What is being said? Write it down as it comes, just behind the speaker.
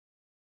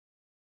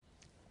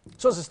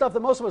So it's the stuff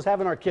that most of us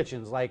have in our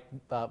kitchens, like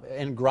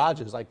in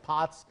garages, like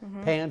pots,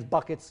 pans,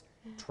 buckets,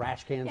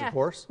 trash cans, of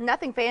course.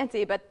 Nothing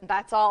fancy, but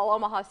that's all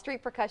Omaha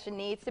Street Percussion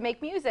needs to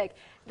make music.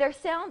 Their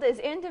sound is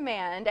in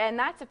demand, and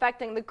that's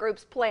affecting the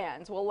group's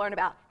plans. We'll learn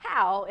about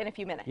how in a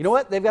few minutes. You know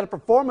what? They've got a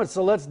performance,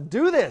 so let's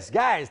do this.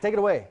 Guys, take it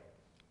away.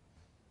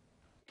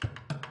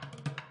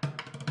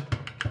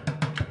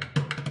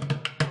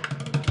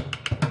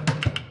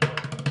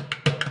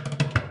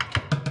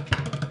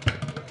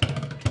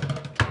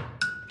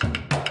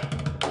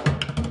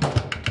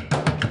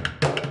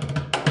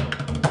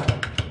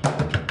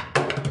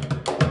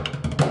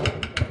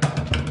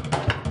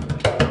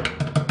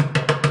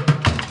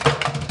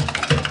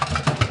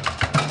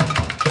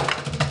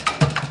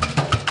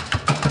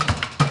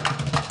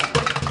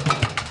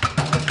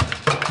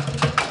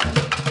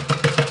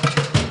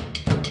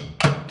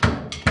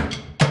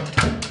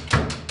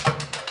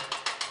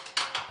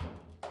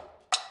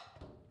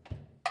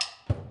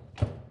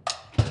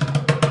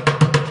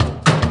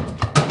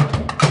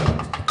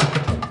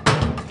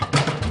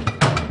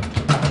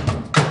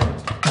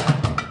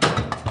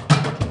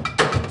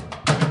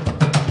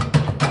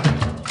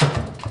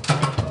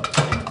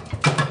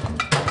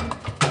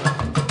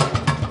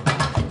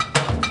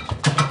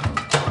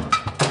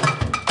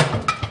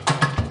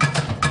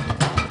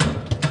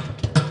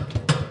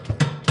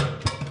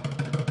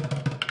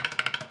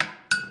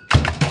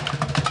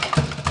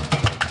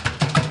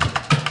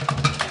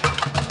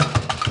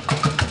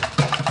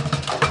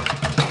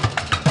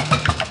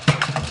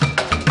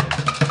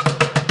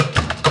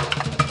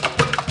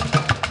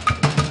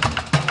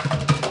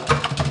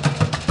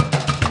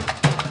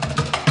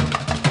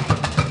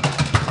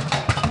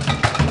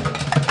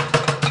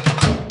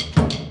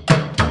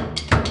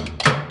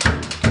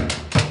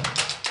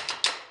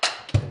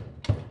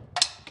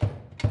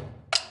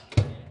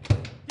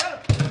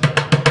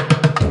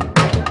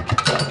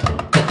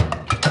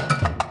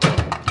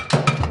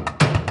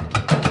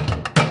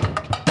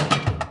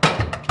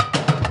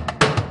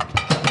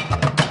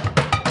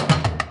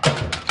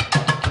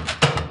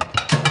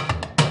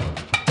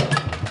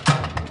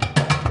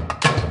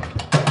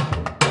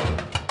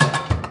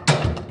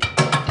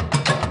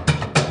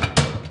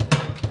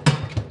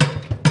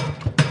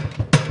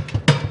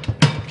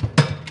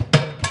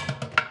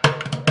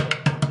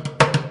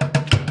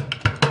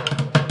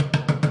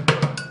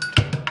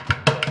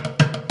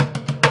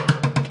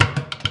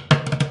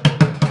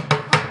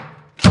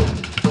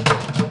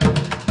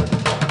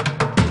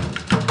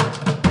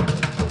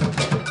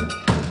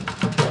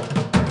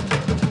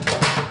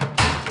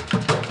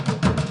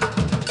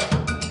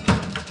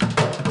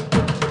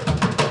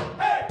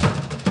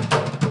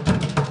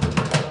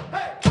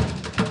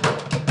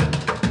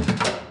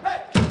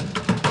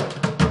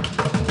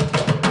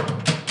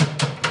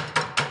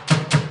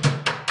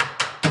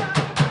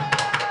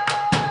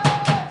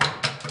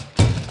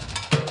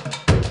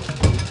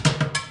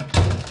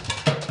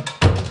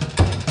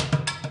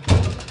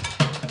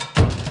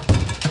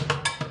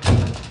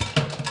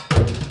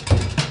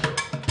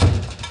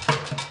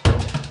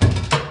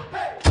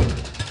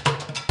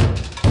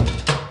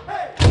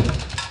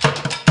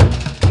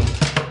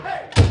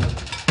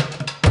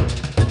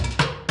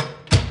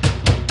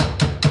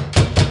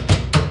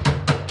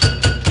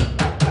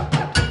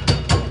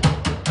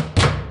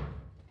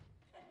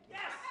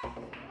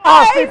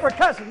 Omaha Street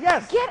Percussion,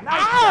 yes. Get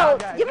nice out.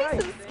 Job, Give me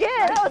nice. some skin.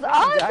 That was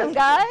awesome,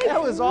 guys.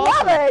 That was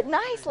awesome. Love it.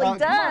 Nicely Come on up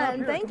done.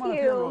 here, Thank come on up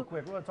you. here real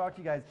quick. We want to talk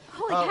to you guys.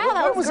 Holy cow,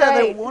 that when was that?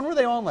 great. When were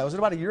they on? Was it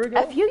about a year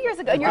ago? A few years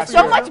ago, and you're Last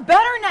so year. much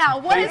better now.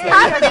 What is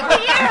happening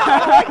to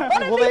you? Like,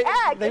 what is Well, the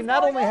act? they What's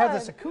not going only have on?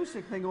 this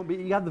acoustic thing on, but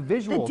you have the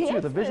visual The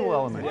too, the visual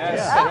dances. element. Yes,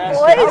 Yeah.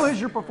 yes. How has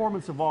your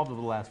performance evolved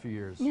over the last few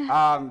years?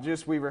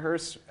 Just we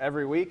rehearse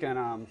every week,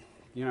 and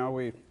you know,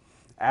 we've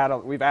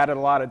added a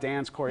lot of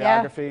dance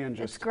choreography and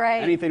just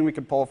anything we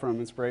could pull from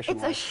inspiration.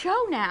 It's a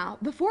show now.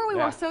 Before we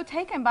were so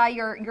taken by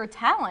your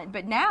talent,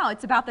 but now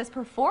it's about this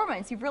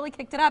performance. You've really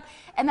kicked it up,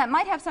 and that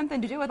might have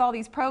something to do with all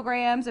these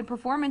programs and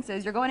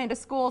performances. You're going into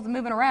schools and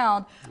moving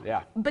around.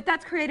 Yeah. But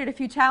that's created a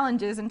few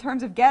challenges in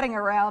terms of getting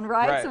around,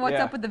 right? So what's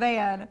up with the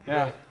van?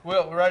 Yeah.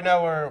 Well, right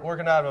now we're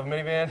working out of a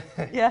minivan.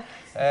 Yeah.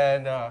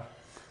 And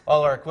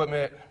all our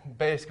equipment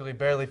basically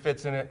barely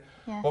fits in it.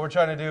 Yeah. What we're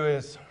trying to do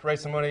is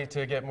raise some money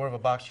to get more of a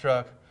box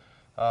truck.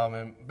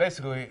 And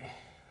basically,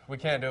 we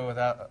can't do it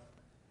without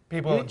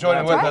people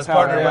joining with us,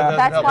 partnering with us.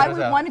 That's why we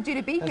wanted you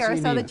to be here,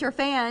 so that your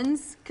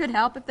fans could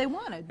help if they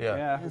wanted.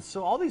 Yeah. And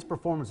so all these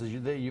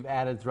performances that you've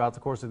added throughout the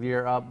course of the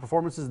year,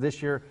 performances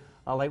this year,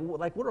 like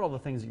what are all the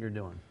things that you're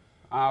doing?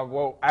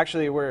 Well,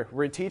 actually,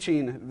 we're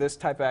teaching this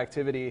type of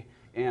activity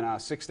in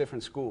 6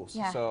 different schools.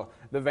 Yeah. So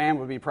the van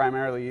would be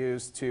primarily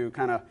used to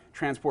kind of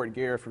transport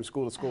gear from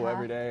school to school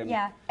every day.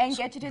 And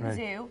get you to the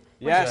zoo,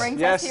 which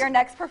brings us to your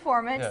next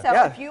performance.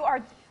 So if you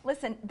are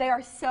Listen, they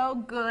are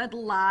so good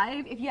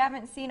live. If you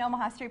haven't seen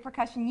Omaha Street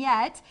Percussion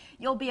yet,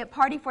 you'll be at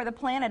Party for the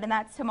Planet, and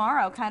that's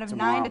tomorrow, kind of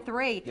 9 to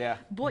 3. Yeah.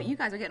 Boy, you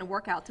guys are getting a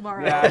workout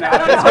tomorrow. Yeah, no, I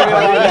don't know.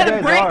 Hopefully you get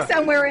a break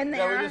somewhere in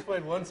there. Yeah, we just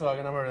played one song,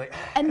 and I'm already like.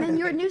 And then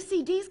your new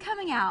CD's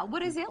coming out.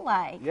 What is it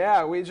like?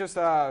 Yeah, we just,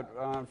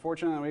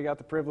 unfortunately, we got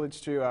the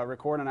privilege to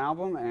record an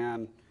album,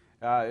 and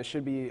it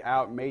should be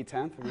out May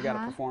 10th. We got a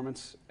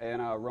performance in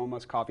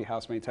Roma's Coffee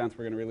House May 10th.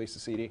 We're going to release the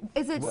CD.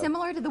 Is it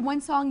similar to the one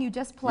song you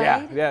just played?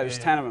 Yeah, there's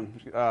 10 of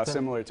them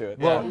similar to it.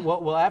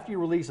 Well, after you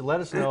release it, let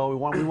us know. We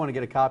want to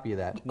get a copy of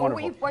that. Or are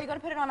you going to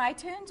put it on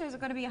iTunes, or is it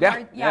going to be a Yeah,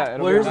 hard? yeah.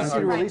 Well, here's the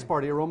CD release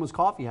party at Roma's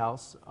Coffee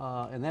House,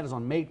 and that is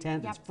on May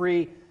 10th. It's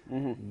free.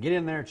 Get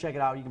in there, check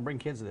it out. You can bring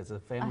kids to this.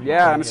 It's a family.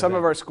 Yeah, and some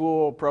of our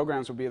school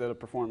programs will be there to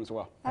perform as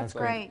well. That's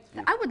great.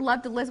 I would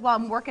love to listen while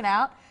I'm working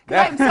out,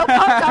 because I'm so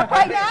pumped up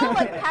right now.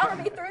 Like, power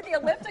me through the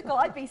elliptical.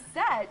 I'd be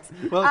set.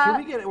 Well, can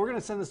we get? We're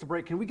going to send this to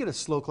break. Can we get a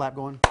slow clap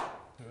going?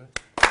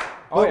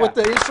 With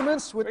the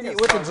instruments, with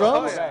the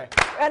drums.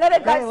 And then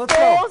I've got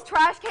stools,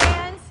 trash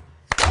cans.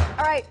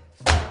 All right.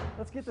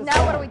 Let's get this.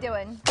 Now what are we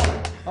doing?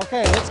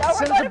 Okay, let's Now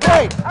send we're it to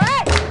break. All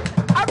right.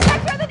 Our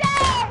picture of the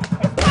day.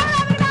 It's coming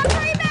up in about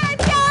 3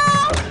 minutes,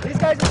 y'all. These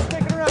guys are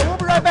sticking around. We'll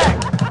be right back.